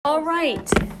right,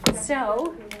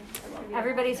 so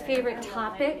everybody's favorite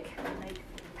topic,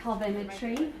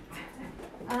 pelvimetry.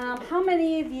 How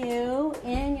many of you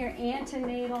in your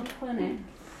antenatal clinic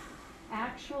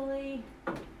actually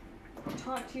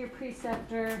talk to your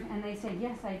preceptor and they say,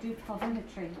 yes, I do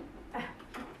pelvimetry?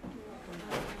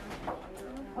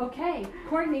 Okay,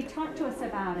 Courtney, talk to us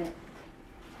about it.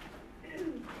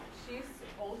 She's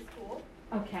old school.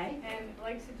 Okay. And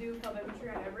likes to do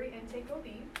pelvimetry on every intake OB.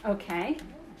 Okay.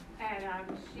 And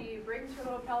she brings her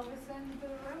little pelvis into the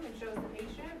room and shows the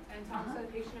patient and talks to the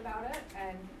patient about it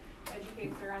and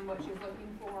educates her on what she's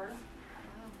looking for.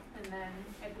 And then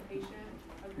if the patient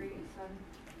agrees, then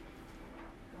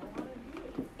go on and do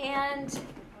it. And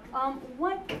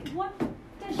what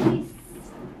does she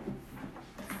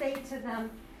say to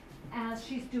them as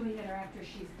she's doing it or after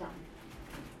she's done?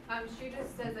 She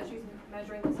just says that she's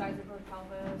measuring the size of her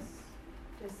pelvis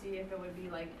to see if it would be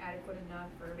like adequate enough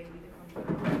for a baby to come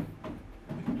through.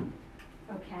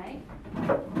 Okay.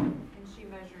 And she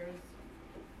measures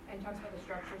and talks about the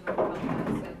structures of the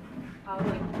pelvis and how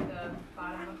like the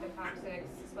bottom of the coccyx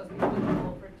is supposed to be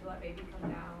movable for it to let baby come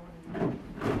down.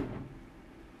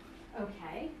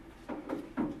 Okay.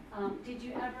 Did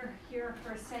you ever hear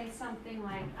her say something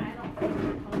like, I don't think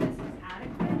the pelvis is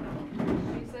adequate?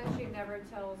 She says she never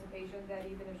tells a patient that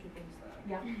even if she thinks so.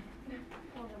 Yeah.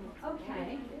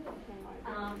 Okay.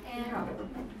 And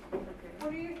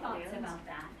what are your thoughts about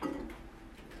that?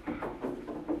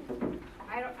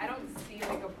 I don't see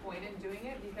like a point in doing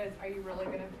it because are you really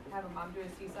gonna have a mom do a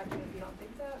C-section if you don't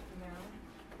think so? No.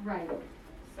 Right.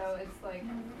 So it's like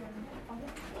you're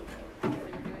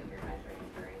doing your measuring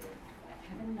for it. I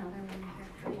have another one here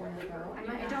before I go.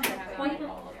 I don't have quite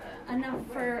enough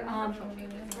for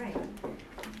right.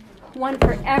 One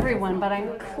for everyone, but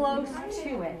I'm close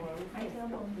to it.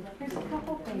 Here's a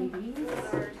couple babies.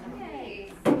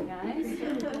 Hey, guys.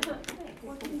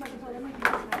 What do you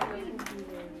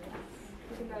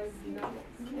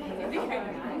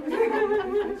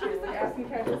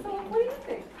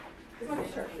think?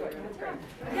 Sure.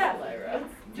 Yeah.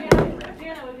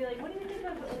 Jana would be like, what do you think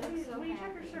of, what do you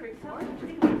check her cervix? What do you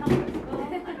think of pelvis? Well, I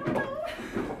don't know.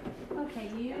 Okay,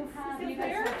 you guys have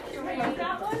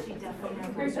Got one? She definitely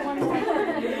has. There's one more.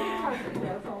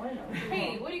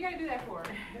 Hey, what do you gotta do that for?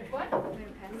 What?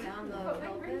 Depends on the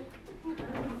pelvis.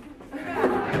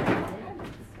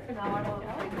 Now I will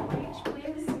please. I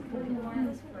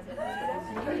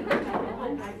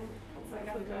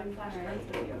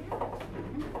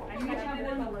think I did a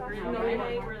delivery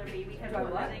Friday where the baby had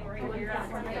one thing right here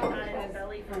on his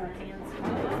belly from her hands.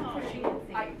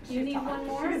 Do you need one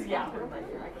more? Yeah.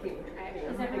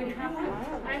 Does everybody have one?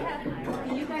 I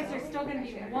have. You guys are still going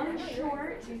to be one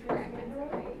short.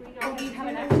 Oh, do you have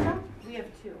an extra? We have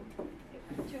two.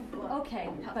 Okay,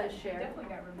 but share. Definitely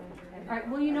got remeasured. all right.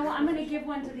 Well, you know what? I'm going to give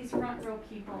one to these front row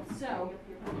people. So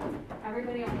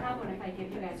everybody will have one if I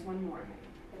give you guys one more.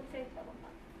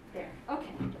 There.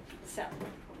 Okay. So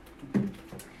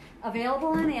available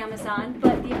on Amazon.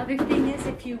 But the other thing is,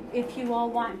 if you all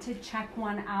want to check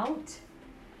one out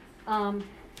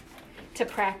to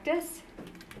practice,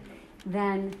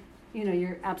 then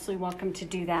you're absolutely welcome to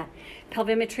do that.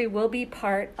 Pelvimetry will be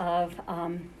part of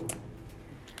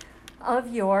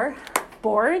your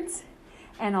boards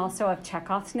and also of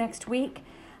checkoffs next week.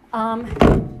 I'll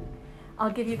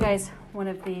give you guys one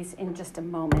of these in just a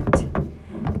moment,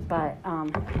 but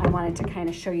I wanted to kind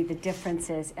of show you the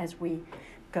differences as we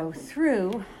go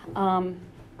through. And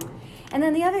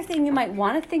then the other thing you might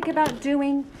want to think about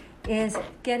doing is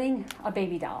getting a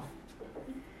baby doll.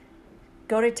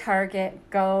 Go to Target,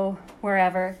 go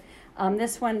wherever.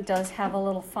 This one does have a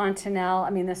little fontanelle. I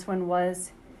mean, this one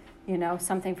was,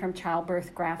 something from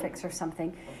Childbirth Graphics or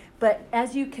something. But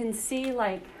as you can see,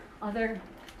 like other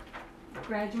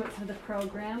graduates of the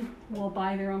program will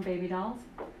buy their own baby dolls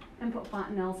and put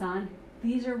fontanelles on.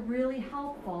 These are really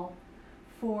helpful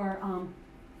for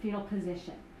fetal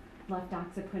position. Left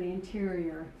occiput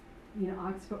anterior,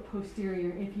 occiput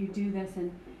posterior. If you do this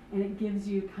and it gives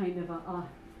you kind of a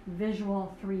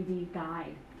visual 3D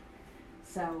guide.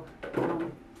 So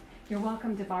you're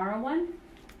welcome to borrow one.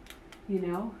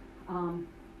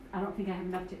 I don't think I have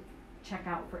enough to check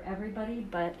out for everybody,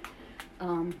 but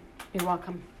you're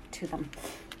welcome to them.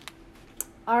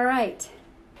 All right.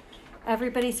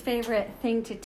 Everybody's favorite thing to